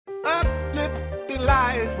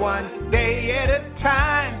lives one day at a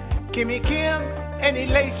time. Kimmy Kim and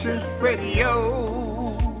Elations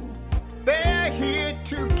Radio. They're here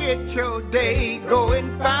to get your day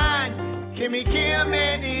going fine. Kimmy Kim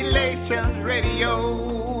and Elations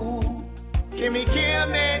Radio. Kimmy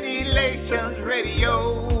Kim and Elations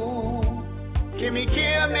Radio. Kimmy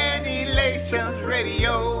Kim and Elations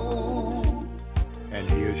Radio. And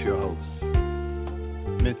here's your host,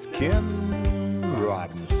 Miss Kim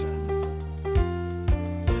Robinson.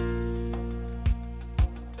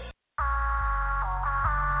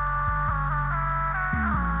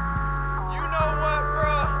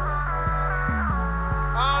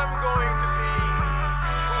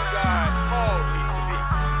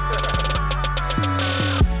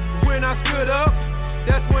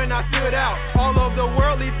 I stood out. All of the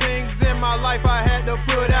worldly things in my life I had to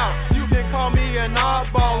put out. You can call me an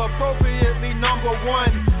oddball, appropriately number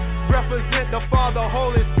one. Represent the Father,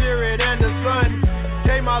 Holy Spirit, and the Son.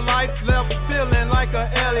 Gave my life, left feeling like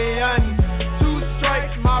an alien. 2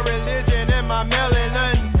 stripes, my religion and my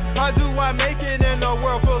melanin. How do I make it in a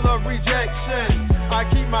world full of rejection? I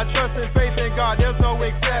keep my trust and faith in God, there's no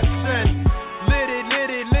exception.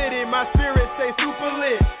 Litty, my spirit stay super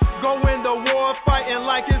lit. Go in the war fighting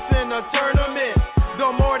like it's in a tournament.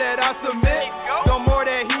 The more that I submit, the more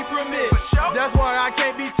that he permits. That's why I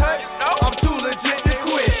can't be touched, I'm too legit to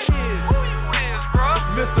quit.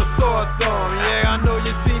 Mr. Sawthorn, yeah, I know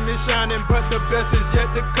you see me shining, but the best is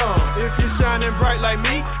yet to come. If you're shining bright like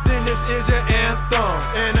me, then this is your anthem.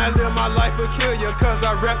 And I live my life peculiar, cause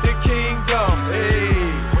I rap the kingdom. Hey,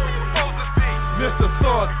 Mr.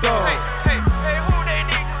 Sawthorn. Hey, who they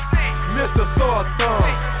need to see? Mr.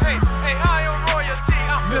 Sawthorn. Hey, I am royalty,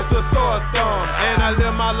 Mr. Sawthorn. And I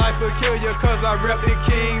live my life peculiar, cause I rep the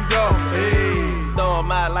kingdom. Hey. Throw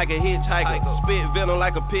 'em out like a hitchhiker, spit venom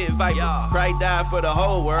like a pit viper. Christ died for the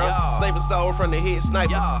whole world, save a soul from the hit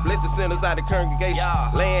sniper. Bless the sinners out of congregation,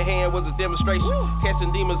 laying hand was a demonstration.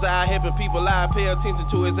 Catching demons out, helping people out, pay attention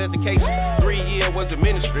to his education. 3 years was a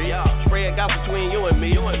ministry, spread gospel between you and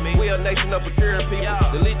me. We a nation of peculiar people,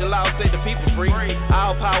 delete the law, set the people free.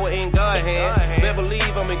 All power in God's hand, better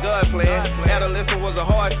believe I'm in God's plan. Adolescence was a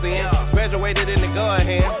hard sin, graduated in the God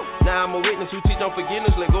hand. Now I'm a witness who teach on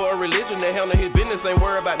forgiveness, let go of religion, that handle his business, ain't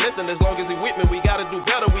worry about nothing. As long as he with me, we gotta do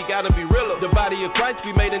better, we gotta be realer. The body of Christ,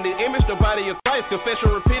 we made in the image, the body of Christ.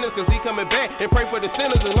 Confession, repentance, cause he coming back. And pray for the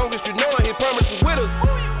sinners, as long as you know it, his promise is with us.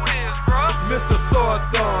 Who you is, bro? Mr.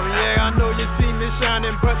 Sawthorn, yeah, I know you see me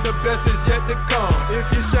shining, but the best is yet to come.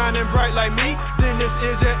 If you're shining bright like me, then this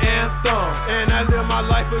is your anthem. And I live my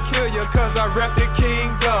life peculiar, cause I rap the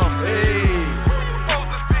kingdom. Hey,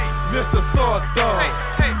 Mr. Sawthorn.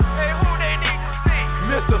 Hey, who they need to see?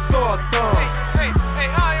 Mr. Sawthorn. Hey,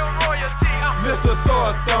 I am royalty, Mr.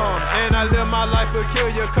 Sawthorn. And I live my life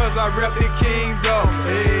peculiar, cause I rep the kingdom.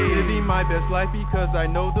 Hey, living my best life because I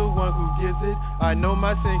know the one who gives it. I know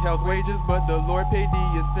my sin counts wages, but the Lord paid the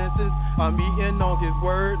expenses. I'm eating on his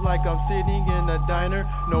word like I'm sitting in a diner.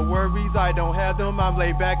 No worries, I don't have them, I'm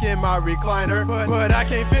laid back in my recliner. But I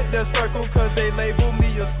can't fit their circle cause they label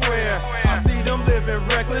me a square. I see them living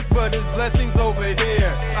reckless, but his blessings over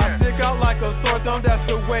here. I stick out like a sore thumb, that's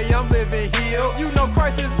the way I'm living here. You know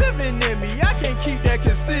Christ is living in me, I can't keep that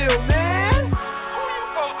concealed, man. Who you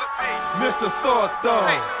supposed to be? Mr. Sawthorn.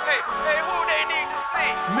 Hey, who they need to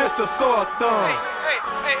see? Mr. Sawthorn.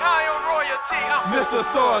 Hey, I am royalty, Mr.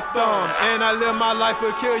 Sawthorn. And I live my life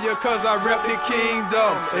peculiar, cause I rep the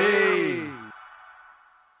kingdom. Hey.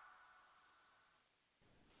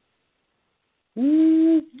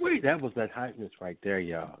 Ooh, wait, that was that hypeness right there,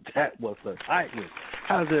 y'all. That was the hypeness.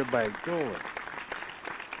 How's everybody doing?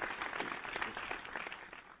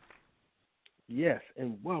 Yes,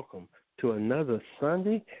 and welcome to another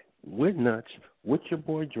Sunday with Nuts with your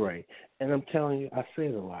boy Dre. And I'm telling you, I say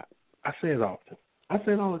it a lot. I say it often. I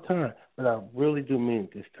say it all the time, but I really do mean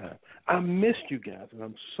it this time. I missed you guys, and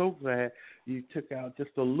I'm so glad you took out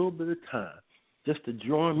just a little bit of time just to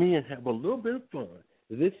join me and have a little bit of fun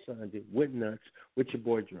this Sunday with Nuts with your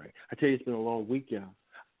boy Dre. I tell you, it's been a long week, y'all.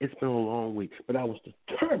 It's been a long week, but I was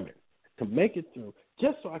determined to make it through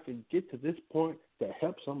just so I could get to this point to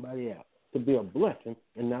help somebody out, to be a blessing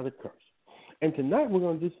and not a curse. And tonight we're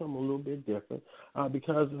going to do something a little bit different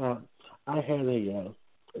because I had a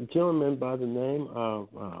gentleman by the name of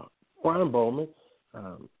Brian Bowman.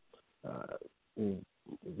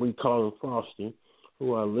 We call him Frosty,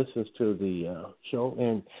 who listens to the show,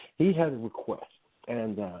 and he had a request.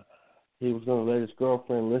 And he was going to let his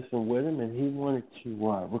girlfriend listen with him, and he wanted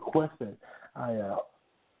to request that I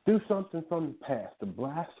do something from the past, a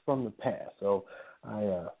blast from the past. So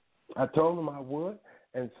I told him I would,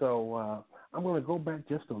 and so I'm going to go back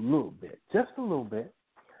just a little bit,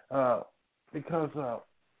 because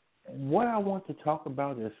what I want to talk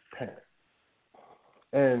about is parents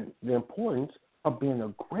and the importance of being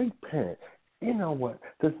a great parent. You know what?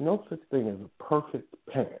 There's no such thing as a perfect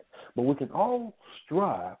parent, but we can all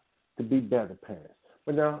strive to be better parents.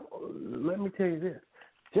 But now, let me tell you this.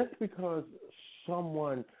 Just because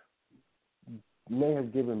someone may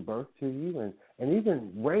have given birth to you and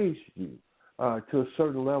even raised you to a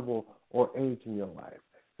certain level or age in your life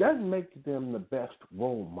doesn't make them the best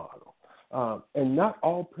role model. And not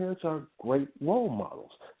all parents are great role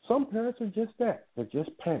models. Some parents are just that. They're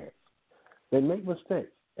just parents. They make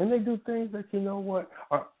mistakes. And they do things that, you know what,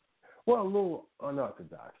 are, well, a little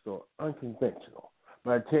unorthodox or unconventional.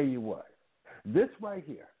 But I tell you what, this right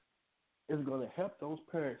here is going to help those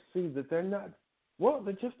parents see that they're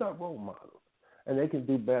just not role models. And they can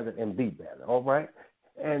do better and be better, all right?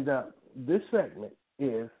 And this segment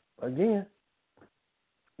is, again,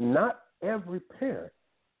 not every parent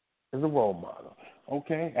is a role model,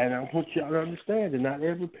 okay? And I want y'all to understand that not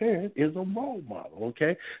every parent is a role model,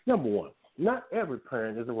 okay? Number one, not every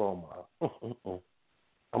parent is a role model.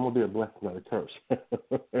 I'm going to be a blessing, not a curse.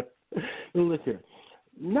 Look here.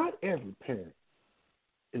 Not every parent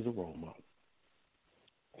is a role model.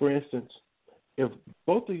 For instance, if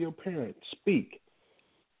both of your parents speak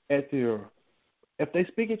if they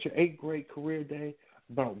speak at your 8th grade career day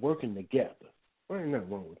about working together, there ain't nothing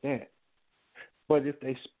wrong with that. But if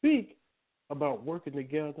they speak about working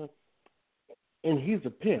together and he's a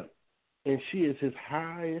pimp and she is his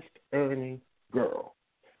highest earning girl,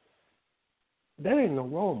 that ain't no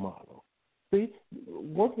role model. See,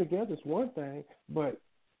 working together is one thing, but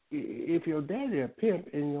if your daddy a pimp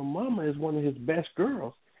and your mama is one of his best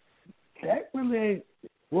girls, that really ain't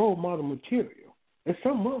role model material. There's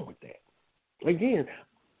something wrong with that. Again,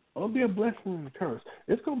 I'll be a blessing and a curse.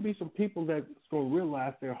 There's going to be some people that's going to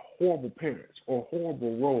realize they're horrible parents or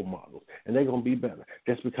horrible role models, and they're going to be better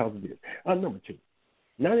just because of this. Number two,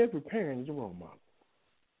 not every parent is a role model.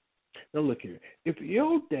 Now look here. If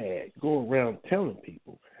your dad go around telling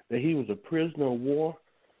people that he was a prisoner of war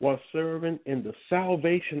while serving in the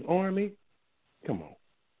Salvation Army, come on.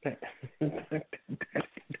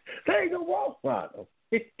 That ain't no role model.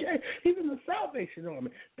 He's in the Salvation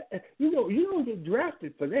Army. You know, you don't get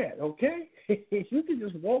drafted for that, okay? You can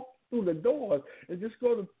just walk through the doors and just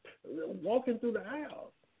go to walking through the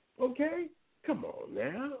aisle, okay? Come on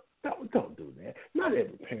now. Don't do that. Not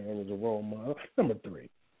every parent is a role model. Number three,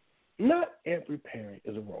 not every parent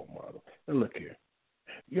is a role model. Now look here.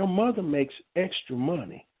 Your mother makes extra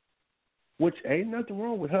money, which ain't nothing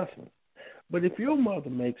wrong with hustling. But if your mother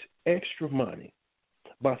makes extra money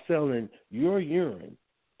by selling your urine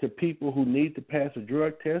to people who need to pass a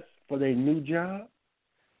drug test for their new job,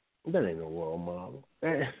 that ain't no role model.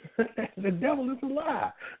 The devil is a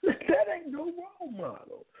lie. That ain't no role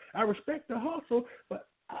model. I respect the hustle, but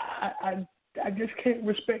I just can't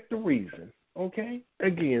respect the reason, okay?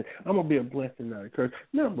 Again, I'm going to be a blessing, not a curse.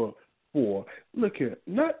 Number four, look here.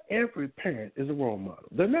 Not every parent is a role model.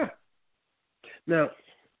 They're not. Now,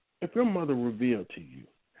 if your mother revealed to you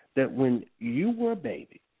that when you were a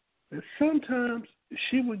baby, that sometimes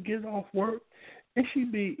she would get off work and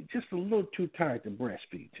she'd be just a little too tired to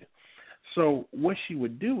breastfeed you. So what she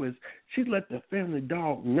would do is she'd let the family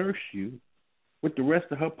dog nurse you with the rest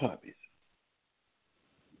of her puppies.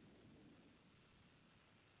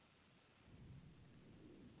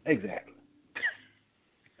 Exactly.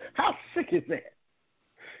 How sick is that?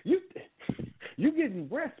 You getting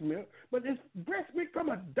breast milk, but it's breast milk from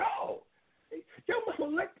a dog. Your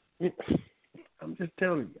mama I'm just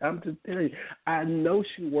telling you. I know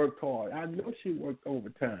she worked hard. I know she worked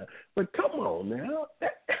overtime. But come on now.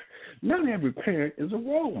 Not every parent is a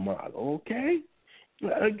role model, okay?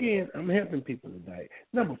 Again, I'm helping people tonight.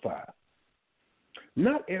 Number five,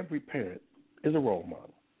 not every parent is a role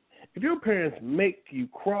model. If your parents make you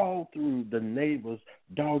crawl through the neighbor's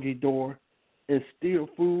doggy door and steal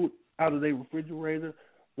food out of their refrigerator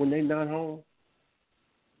when they're not home,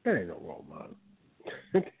 that ain't no role model.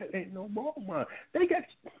 That ain't no role model. They got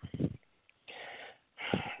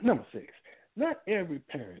Number six, not every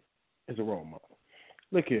parent is a role model.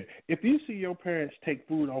 Look here, if you see your parents take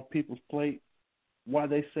food off people's plate while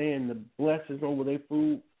they saying the blessings over their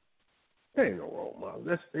food, that ain't no role model.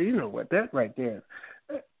 That's, you know what, that right there.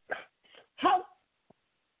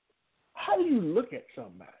 How do you look at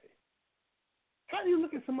somebody? How do you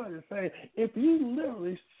look at somebody and say, if you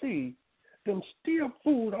literally see them steal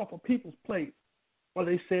food off of people's plate while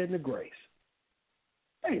they saying the grace?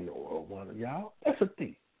 That ain't no role model, y'all. That's a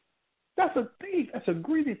thief. That's a thief. That's a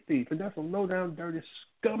greedy thief, and that's a low-down, dirty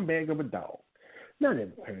scumbag of a dog. Not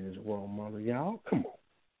every parent is a role model, y'all. Come on.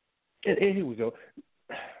 And here we go.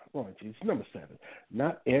 Lord Jesus, number 7.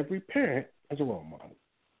 Not every parent is a role model.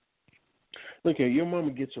 Look here, your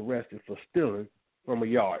mama gets arrested for stealing from a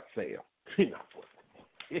yard sale. You know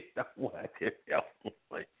what?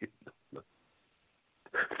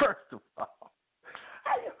 First of all,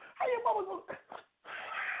 how your mama gonna?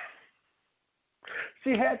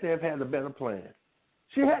 She had to have had a better plan.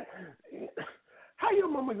 How your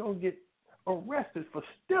mama gonna get arrested for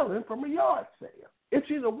stealing from a yard sale? If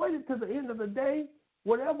she'd have waited to the end of the day,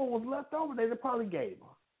 whatever was left over, they'd have probably gave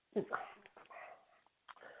her.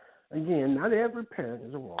 Again, not every parent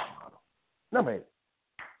is a role model. Number 8,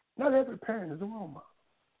 not every parent is a role model.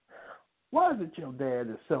 Why is it your dad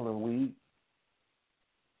is selling weed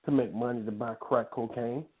to make money to buy crack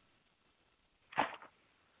cocaine?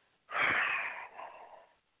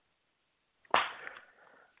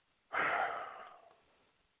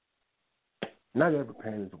 Not every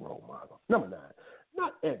parent is a role model. Number 9,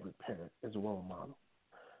 not every parent is a role model.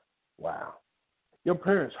 Wow. Your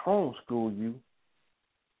parents homeschool you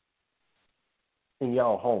and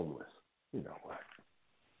y'all homeless. You know what?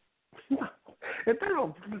 If they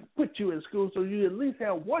don't put you in school so you at least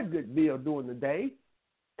have one good meal during the day,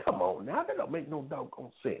 come on now. That don't make no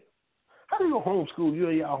doggone sense. How do you homeschool you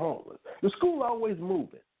and y'all homeless? The school always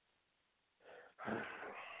moving.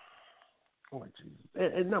 Oh,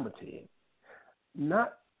 Jesus. And number 10,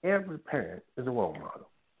 not every parent is a role model.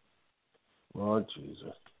 Lord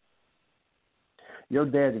Jesus. Your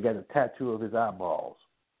daddy got a tattoo of his eyeballs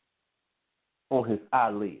on his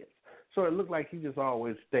eyelids. So it looked like he just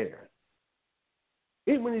always staring.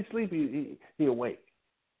 Even when he's sleepy, he awake.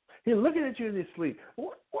 He's looking at you in his sleep.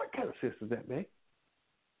 What kind of sense does that make?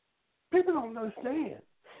 People don't understand.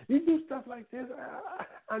 You do stuff like this,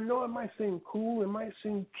 I know it might seem cool, it might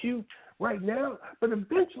seem cute right now, but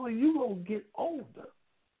eventually you're going to get older.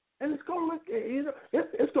 And it's going to look,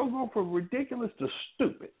 it's going to go from ridiculous to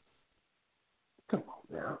stupid. Come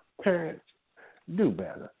on now. Parents, do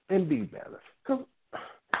better and be better. Because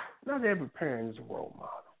not every parent is a role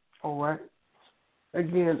model. All right?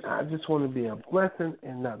 Again, I just want to be a blessing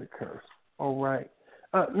and not a curse. All right?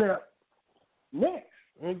 Now, next,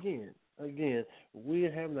 again,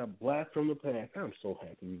 we're having a blast from the past. I'm so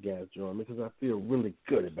happy you guys joined me because I feel really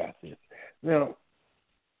good about this. Now,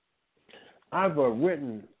 I've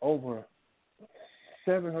written over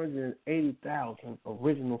 780,000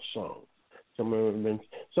 original songs. Some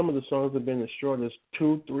of the songs have been as short as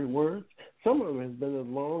 2-3 words. Some of them have been as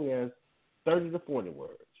long as 30 to 40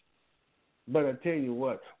 words. But I tell you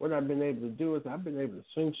what I've been able to do is I've been able to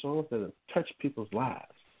sing songs that have touched people's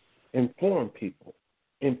lives, inform people,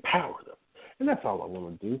 empower them. And that's all I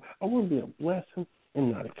want to do. I want to be a blessing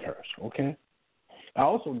and not a curse, okay? I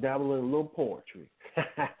also dabble in a little poetry.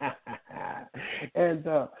 And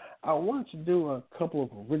I want to do a couple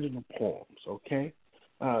of original poems, okay?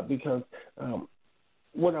 Because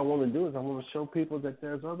what I want to do is I want to show people that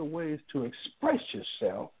there's other ways to express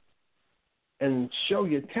yourself and show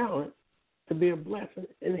your talent to be a blessing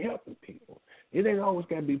and helping people. It ain't always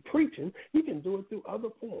got to be preaching. You can do it through other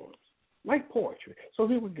forms, like poetry. So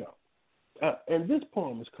here we go. And this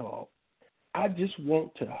poem is called, I Just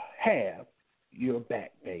Want to Have Your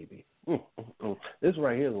Back, Baby. This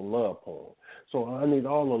right here is a love poem. So I need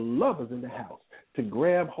all the lovers in the house to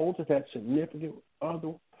grab hold of that significant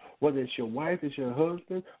other, whether it's your wife, it's your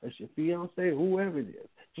husband, it's your fiance, whoever it is.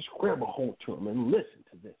 Just grab a hold to them and listen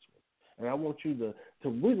to this one. And I want you to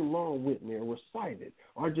read along with me or recite it,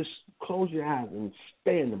 or just close your eyes and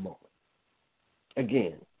stay in the moment.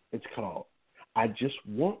 Again, it's called, I Just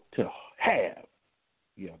Want to Have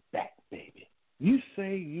Your Back, Baby. You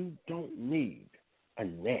say you don't need a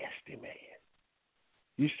nasty man.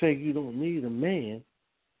 You say you don't need a man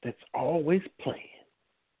that's always playing.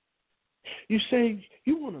 You say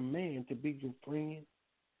you want a man to be your friend,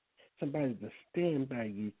 somebody to stand by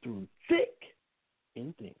you through thick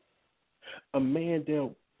and thin. A man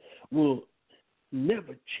that will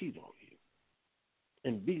never cheat on you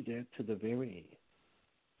and be there to the very end.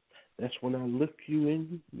 That's when I look you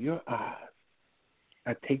in your eyes.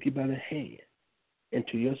 I take you by the hand, and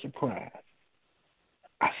to your surprise,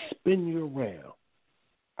 I spin you around.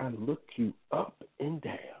 I look you up and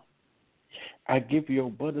down. I give your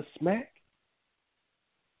butt a smack.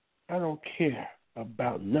 I don't care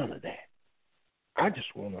about none of that. I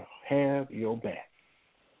just want to have your back.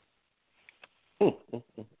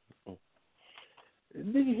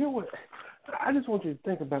 Did you hear what? I just want you to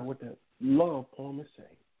think about what that love poem is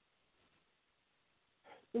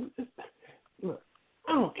saying. Look,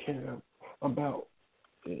 I don't care about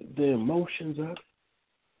the emotions of it.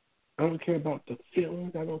 I don't care about the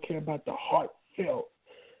feelings. I don't care about the heartfelt felt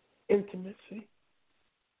intimacy?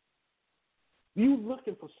 You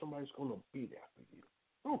looking for somebody who's going to be there for you.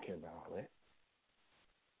 I don't care about all that.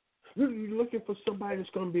 You're looking for somebody that's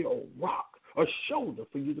going to be a rock, a shoulder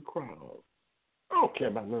for you to cry on. I don't care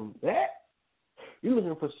about none of that. You're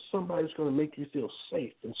looking for somebody that's going to make you feel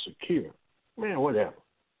safe and secure. Man, whatever.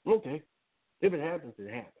 Okay. If it happens, it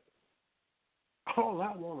happens. All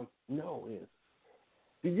I want to know is,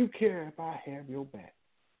 do you care if I have your back?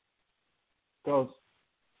 Because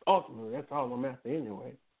ultimately, that's all I'm after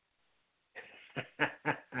anyway.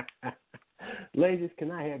 Ladies,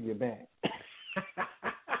 can I have your back?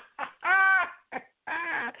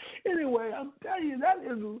 Anyway, I'm telling you,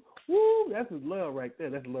 that's love right there.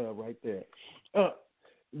 That's love right there.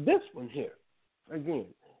 This one here, again,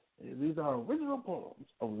 these are original poems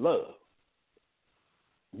of love.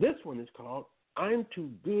 This one is called I'm Too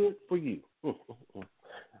Good for You.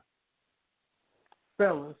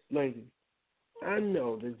 Fellas, ladies, I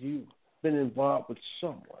know that you've been involved with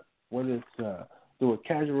someone, whether it's through a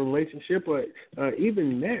casual relationship or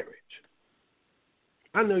even marriage.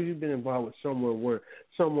 I know you've been involved with someone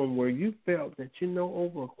where you felt that,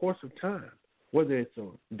 over a course of time, whether it's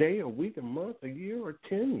a day, a week, a month, a year, or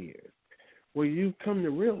 10 years, where you come to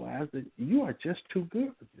realize that you are just too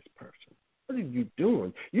good for this person. What are you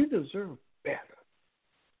doing? You deserve better.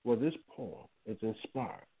 Well, this poem is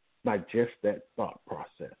inspired by just that thought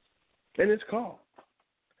process. And it's called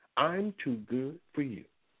I'm Too Good for You.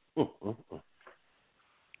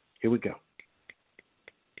 Here we go.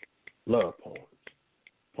 Love poems.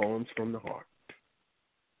 Poems from the heart.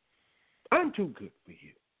 I'm too good for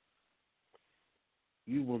you.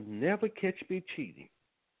 You will never catch me cheating.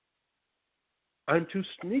 I'm too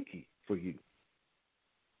sneaky for you.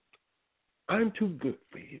 I'm too good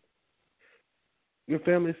for you. Your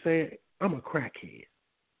family say I'm a crackhead.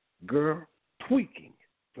 Girl, tweaking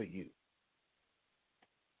for you.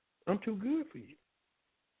 I'm too good for you.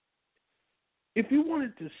 If you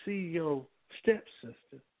wanted to see your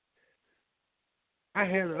stepsister, I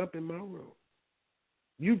had her up in my room.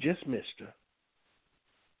 You just missed her.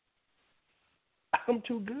 I'm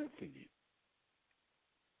too good for you.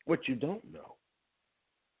 What you don't know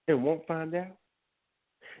and won't find out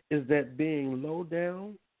is that being low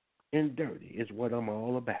down and dirty is what I'm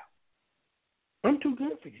all about. I'm too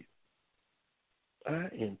good for you. I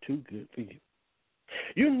am too good for you.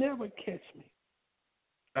 You'll never catch me.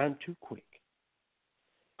 I'm too quick.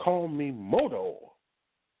 Call me motor oil.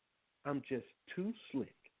 I'm just too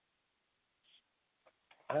slick.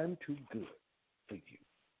 I'm too good for you.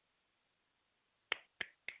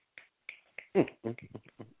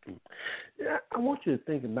 Yeah, I want you to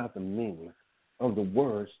think about the meaning of the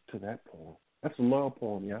words to that poem. That's a love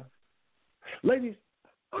poem, y'all. Ladies,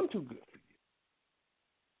 I'm too good for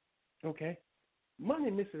you. Okay? Money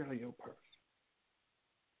missing out of your purse.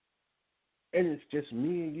 And it's just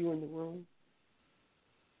me and you in the room.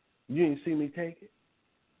 You didn't see me take it.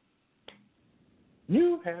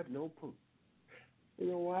 You have no proof. You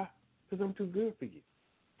know why? Because I'm too good for you.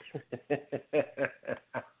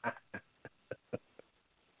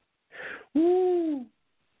 Woo!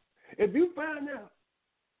 If you find out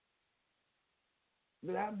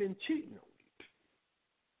that I've been cheating on you,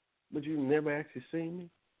 but you've never actually seen me,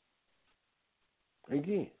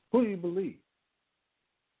 again, who do you believe?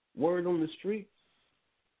 Word on the street?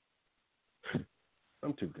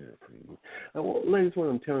 I'm too good for you. Ladies, what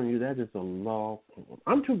I'm telling you, that is a love poem.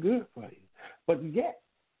 I'm too good for you. But yet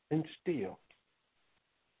and still,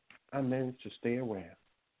 I managed to stay around.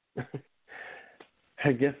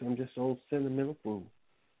 I guess I'm just an old sentimental fool.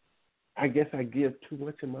 I guess I give too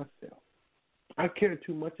much of myself. I care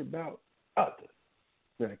too much about others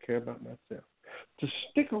than I care about myself. To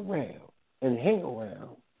stick around and hang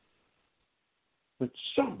around with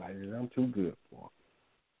somebody that I'm too good for.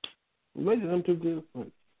 Ladies, I'm too good for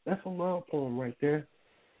it. That's a love poem right there.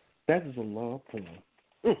 That is a love poem.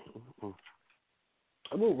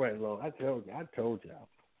 I move right along. I told y'all.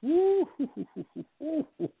 Woo.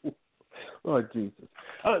 Lord Jesus.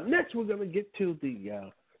 Next, we're going to get to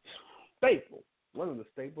the staple, one of the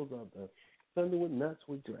staples of the Sunday with Nuts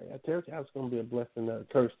with Dre. I told you I was going to be a blessing and a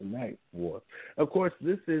curse tonight for. Of course,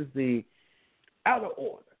 this is the out of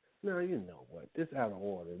order. Now, you know what? This out of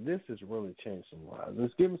order, this has really changed some lives.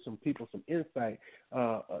 It's given some people some insight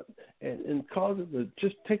and caused them to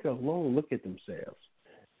just take a long look at themselves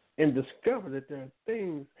and discover that there are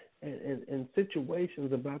things and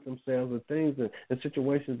situations about themselves and things and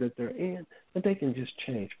situations that they're in that they can just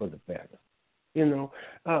change for the better. You know,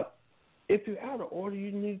 if you're out of order,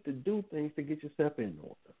 you need to do things to get yourself in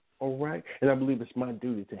order, all right? And I believe it's my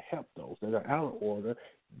duty to help those that are out of order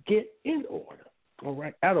get in order. All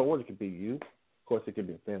right, out of order could be you. course, it could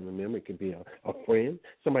be a family member. It could be a friend,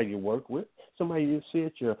 somebody you work with, somebody you see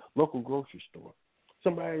at your local grocery store,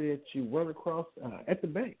 somebody that you run across at the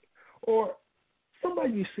bank, or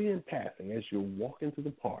somebody you see in passing as you're walking through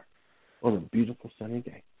the park on a beautiful sunny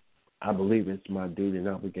day. I believe it's my duty and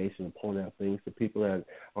obligation to point out things to people that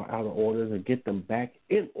are out of order and get them back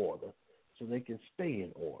in order so they can stay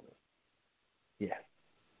in order. Yeah.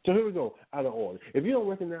 So here we go, out of order. If you don't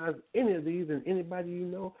recognize any of these and anybody you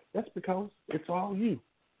know, that's because it's all you.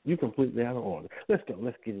 You completely out of order. Let's go.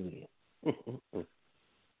 Let's get it in.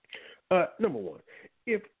 Number one,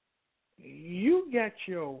 if you got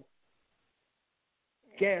your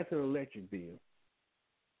gas and electric bill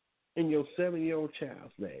in your 7-year-old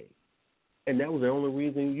child's name, and that was the only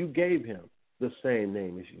reason you gave him the same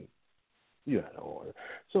name as you, you're out of order.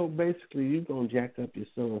 So basically, you're going to jack up your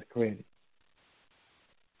son's credit,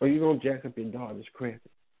 or you're going to jack up your daughter's credit.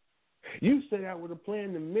 You set out with a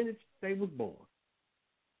plan the minute they was born.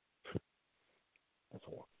 That's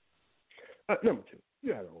one. Number two,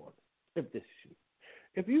 you're out of order. If this is you.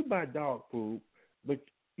 If you buy dog food, but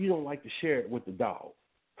you don't like to share it with the dog.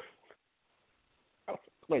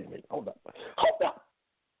 Wait a minute. Hold up.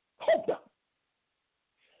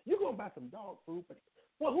 You're going to buy some dog food, but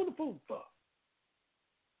well, who the food for?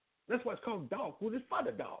 That's why it's called dog food. It's for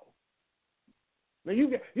the dog. Now you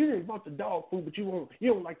didn't want the dog food, but you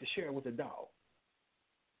don't like to share it with the dog.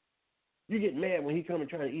 You get mad when he come and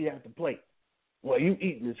try to eat out the plate. Well, you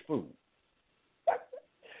eating his food.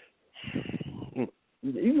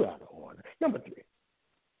 You out of order. Number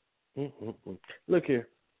three. Look here.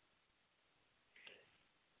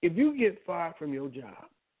 If you get fired from your job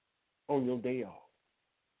on your day off,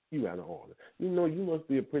 you out of order. You know you must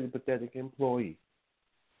be a pretty pathetic employee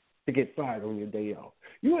to get fired on your day off.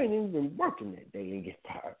 You ain't even working that day and get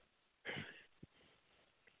fired.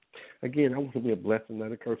 Again, I want to be a blessing,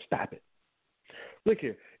 not a curse. Stop it. Look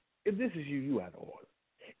here. If this is you, you out of order.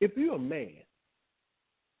 If you're a man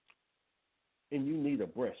and you need a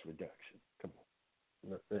breast reduction, come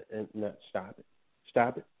on. Not stop it.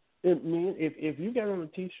 Stop it. If you got on a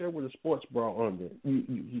T-shirt with a sports bra under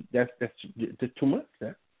it, that's too much.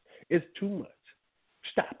 It's too much.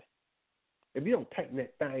 Stop it. If you don't tighten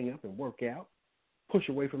that thing up and work out, push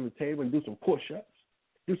away from the table and do some push-ups,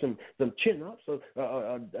 do some chin-ups, or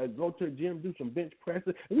go to the gym, do some bench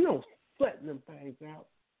presses. If you don't flatten them things out,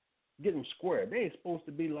 get them square. They ain't supposed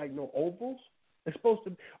to be like no ovals. It's supposed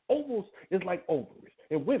to be, ovals is like ovaries,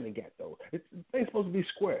 and women got those. They ain't supposed to be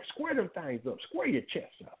square. Square them things up. Square your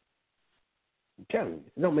chest up. I'm telling you,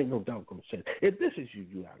 it don't make no doggone sense. If this is you,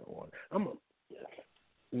 you out of order.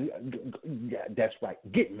 That's right.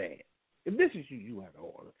 Get mad. If this is you, you out of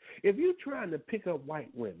order. If you're trying to pick up white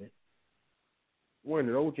women wearing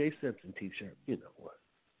an O.J. Simpson T-shirt, you know what?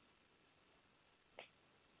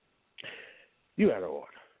 You out of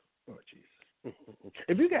order. Oh, Jesus.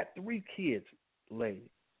 If you got 3 kids, lady,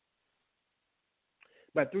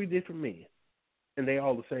 by 3 different men, and they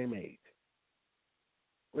all the same age,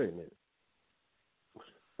 wait a minute.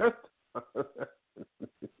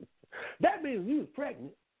 That means you was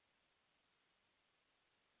pregnant.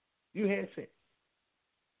 You had sex.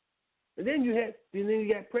 And then you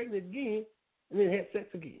got pregnant again, and then had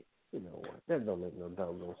sex again. You know what? That don't make no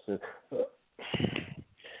doggone sense.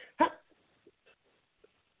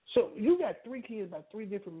 So you got 3 kids by 3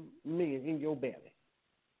 different men in your belly.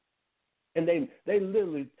 And they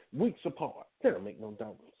literally weeks apart. That don't make no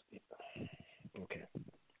doggone sense. Okay.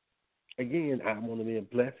 Again, I want to be a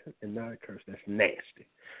blessing and not a curse. That's nasty.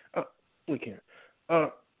 Look here.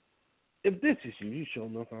 If this is you, you sure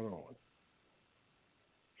enough out of order.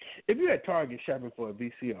 If you're at Target shopping for a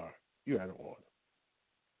VCR, you're out of order.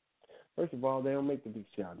 First of all, they don't make the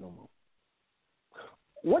VCR no more.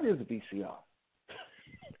 What is a VCR?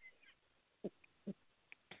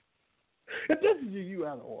 If this is you, you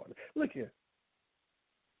out of order. Look here.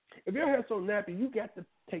 If your hair's so nappy, you got to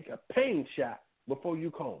take a pain shot before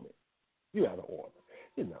you comb it. You out of order.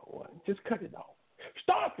 You know what? Just cut it off.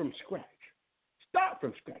 Start from scratch.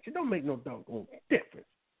 It don't make no doggone difference.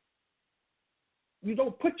 You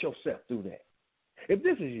don't put yourself through that. If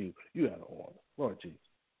this is you, you out of order. Lord Jesus.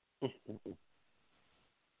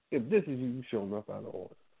 If this is you sure enough out of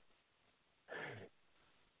order.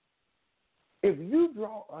 If you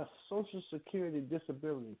draw a Social Security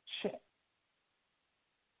disability check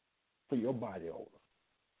for your body odor,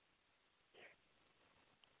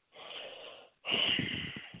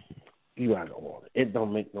 you out of order. It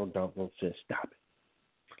don't make no doggone sense. Stop it.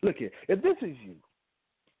 Look here. If this is you,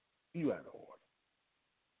 you out of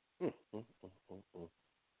order.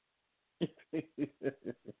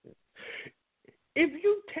 If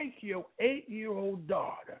you take your 8-year-old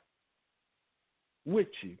daughter with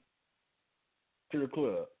you to the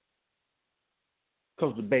club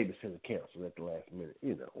because the babysitter canceled at the last minute.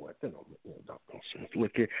 You know what? That don't make no doggone sense.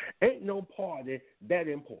 Look here, ain't no party that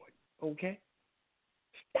important, okay?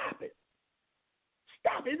 Stop it.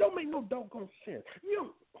 Stop it. It don't make no doggone sense.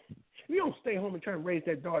 You don't stay home and try to raise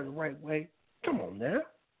that daughter the right way. Come on now.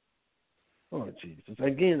 Oh, Jesus.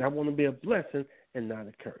 Again, I want to be a blessing and not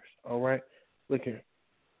a curse, all right? Look here.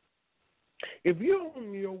 If you're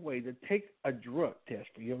on your way to take a drug test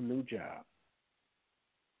for your new job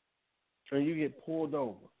and you get pulled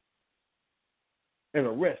over and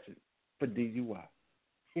arrested for DUI,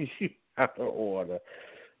 you have to order.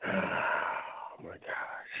 Oh, my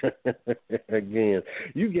gosh. Again,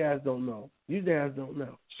 you guys don't know.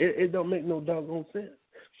 It don't make no doggone sense.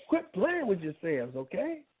 Quit playing with yourselves,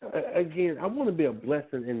 okay? Again, I want to be a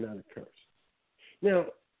blessing and not a curse. Now,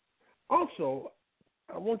 also,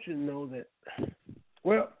 I want you to know that,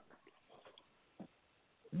 well,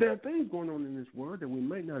 there are things going on in this world that we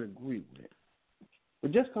might not agree with.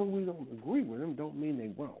 But just because we don't agree with them don't mean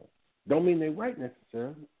they're wrong. Don't mean they're right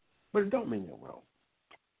necessarily, but it don't mean they're wrong.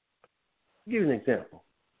 I'll give you an example.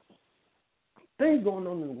 Things going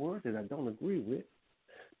on in the world that I don't agree with,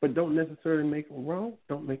 but don't necessarily make them wrong,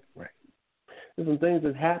 don't make them right. There's some things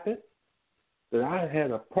that happen that I had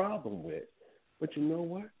a problem with, but you know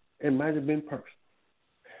what? It might have been personal.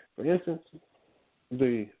 For instance,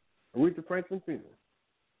 the Aretha Franklin funeral.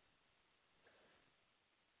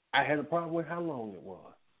 I had a problem with how long it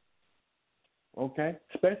was. Okay?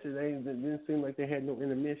 Especially it didn't seem like they had no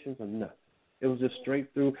intermissions or nothing. It was just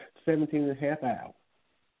straight through 17 and a half hours.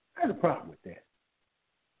 I had a problem with that.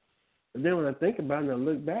 But then when I think about it and I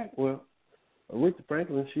look back, well, Aretha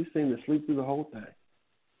Franklin, she seemed to sleep through the whole thing.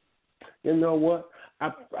 You know what?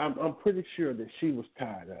 I'm pretty sure that she was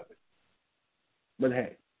tired of it. But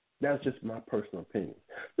hey, that's just my personal opinion.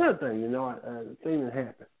 Another thing, the thing that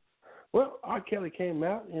happened. Well, R. Kelly came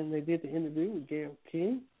out and they did the interview with Gayle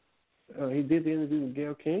King. He did the interview with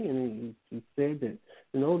Gayle King, and he said that,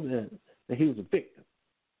 that he was a victim.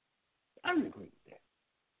 I didn't agree with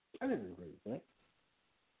that.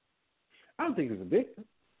 I don't think he was a victim.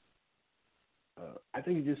 I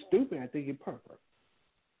think he's just stupid. I think he's perfect.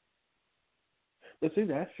 But see,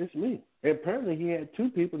 that's just me. And apparently he had two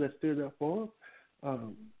people that stood up for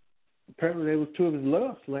him. Apparently they was two of his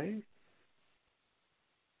love slaves.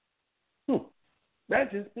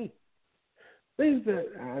 That's just me. Things that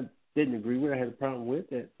I didn't agree with, I had a problem with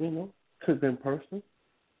that, could have been personal.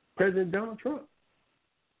 President Donald Trump.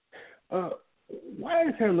 Why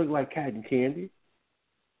does his hair look like cotton candy?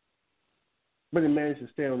 But it managed to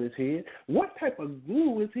stay on his head. What type of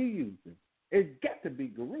glue is he using? It's got to be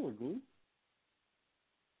Gorilla Glue.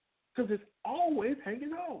 Because it's always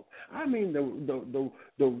hanging on. I mean, the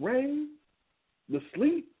rain, the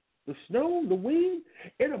sleet, the snow, the wind,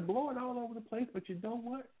 it'll blow it all over the place, but you know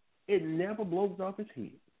what? It never blows off his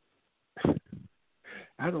head.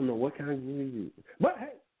 I don't know what kind of glue you use. But,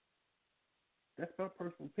 hey, that's my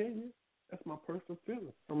personal opinion. That's my personal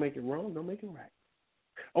feeling. Don't make it wrong. Don't make it right.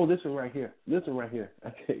 Oh, this one right here. I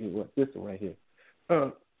tell you what, this one right here.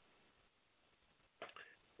 I'm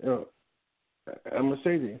going to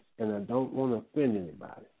say this, and I don't want to offend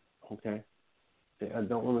anybody, okay? I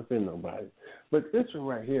don't want to offend nobody. But this one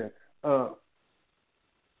right here, I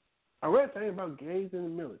read a thing about gays in the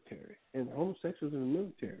military and homosexuals in the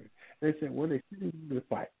military. And they said, well, they shouldn't be able to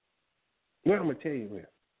fight. Well, I'm going to tell you here.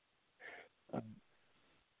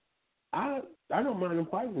 I don't mind them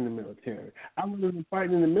fighting in the military. I would rather them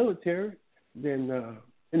fighting in the military than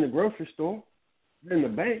in the grocery store, than the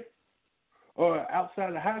bank, or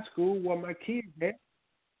outside of high school where my kids at.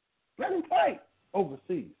 Let them fight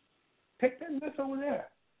overseas. Take that mess over there.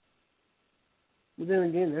 But then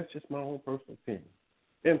again, that's just my own personal opinion.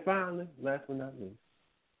 And finally, last but not least,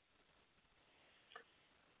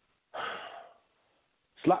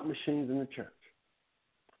 slot machines in the church.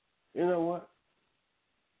 You know what?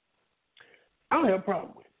 I don't have a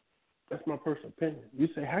problem with it. That's my personal opinion. You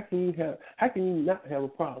say, how can you not have a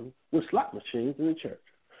problem with slot machines in the church?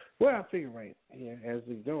 Well, I figure right here, as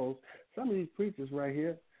it goes, some of these preachers right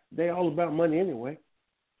here, they all about money anyway.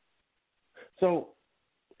 So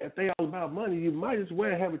if they all about money, you might as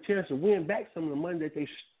well have a chance to win back some of the money that they've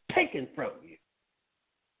taken from you.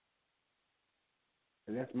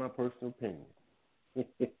 And that's my personal opinion.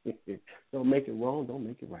 Don't make it wrong, don't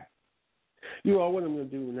make it right. You all, what I'm going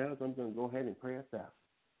to do now is I'm going to go ahead and pray us out.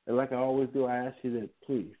 And like I always do, I ask you that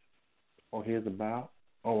please, all heads are bowed,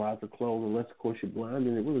 all eyes are closed, unless, of course, you're blind,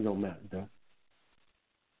 and it really don't matter, does it?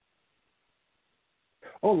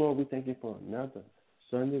 Oh, Lord, we thank you for another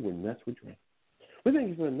Sunday with Nuts with Dre. We thank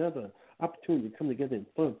you for another opportunity to come together in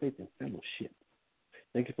fun, faith, and fellowship.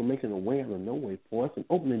 Thank you for making a way out of no way for us and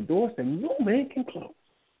opening doors that no man can close.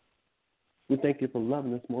 We thank you for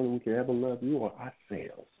loving us more than we could ever love you or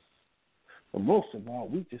ourselves. But most of all,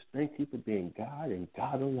 we just thank you for being God and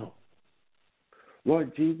God alone.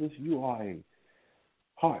 Lord Jesus, you are a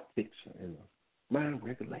heart fixer and a mind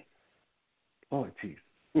regulator. Lord Jesus,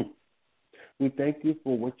 we thank you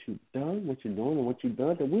for what you've done, what you're doing, and what you've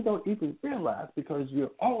done that we don't even realize because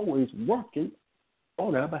you're always working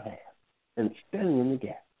on our behalf and standing in the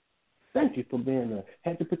gap. Thank you for being a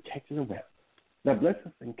hedge of protection around us. Now bless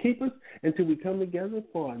us and keep us until we come together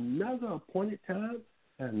for another appointed time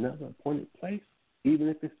and another appointed place, even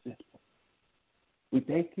if it's this one. We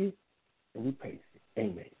thank you and we praise you.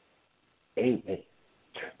 Amen. Amen.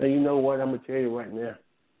 Now, you know what? I'm going to tell you right now.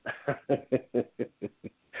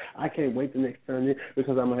 I can't wait the next Sunday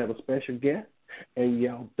because I'm going to have a special guest, and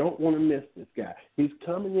y'all don't want to miss this guy. He's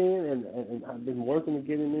coming in, and I've been working to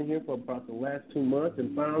get him in here for about the last 2 months,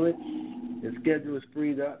 and finally his schedule is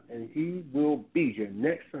freed up, and he will be here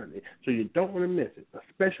next Sunday, so you don't want to miss it. A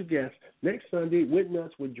special guest next Sunday with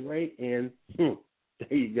Nuts with Dre, and there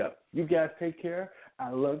you go. You guys take care. I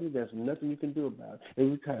love you. There's nothing you can do about it.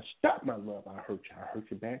 Every time stop my love, I hurt you. I hurt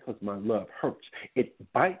you back because my love hurts. It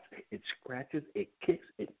bites, it scratches, it kicks,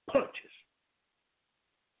 it punches.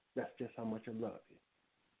 That's just how much I love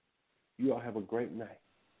you. You all have a great night.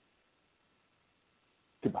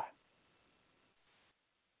 Goodbye.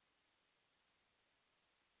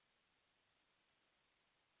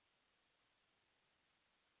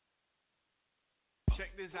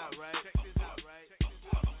 Check this out, right?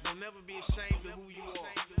 Don't never be ashamed of who you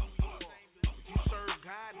are. If you serve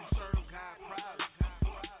God and serve God proudly,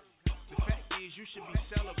 the fact is you should be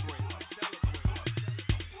celebrating.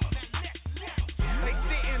 They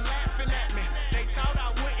sitting laughing at me. They thought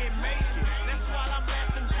I wouldn't make it. That's why I'm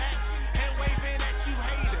laughing back and waving at you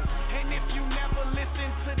haters. And if you never listen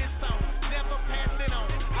to this song, never pass it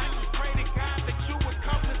on. I just pray to God that you would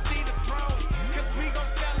come to see the throne. Cause we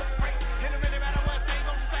gon' celebrate. And it really matter what they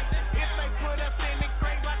gon' say. If they put us in the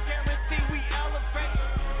grave, I guarantee we elevate.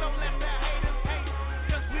 So let the haters hate.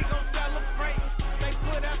 Cause we gon' celebrate. They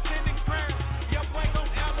put us in the ground. Your boy gon'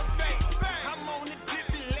 elevate. I'm on a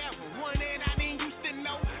different level. One that I didn't used to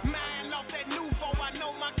know. Mine off that nouveau. I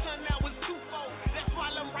know my son now is twofold. That's why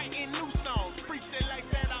I'm writing new songs. Preach it like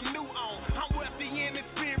that I'm new on. I'm wealthy in the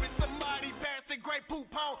spirit. Somebody passed the great poop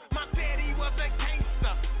on. My daddy was a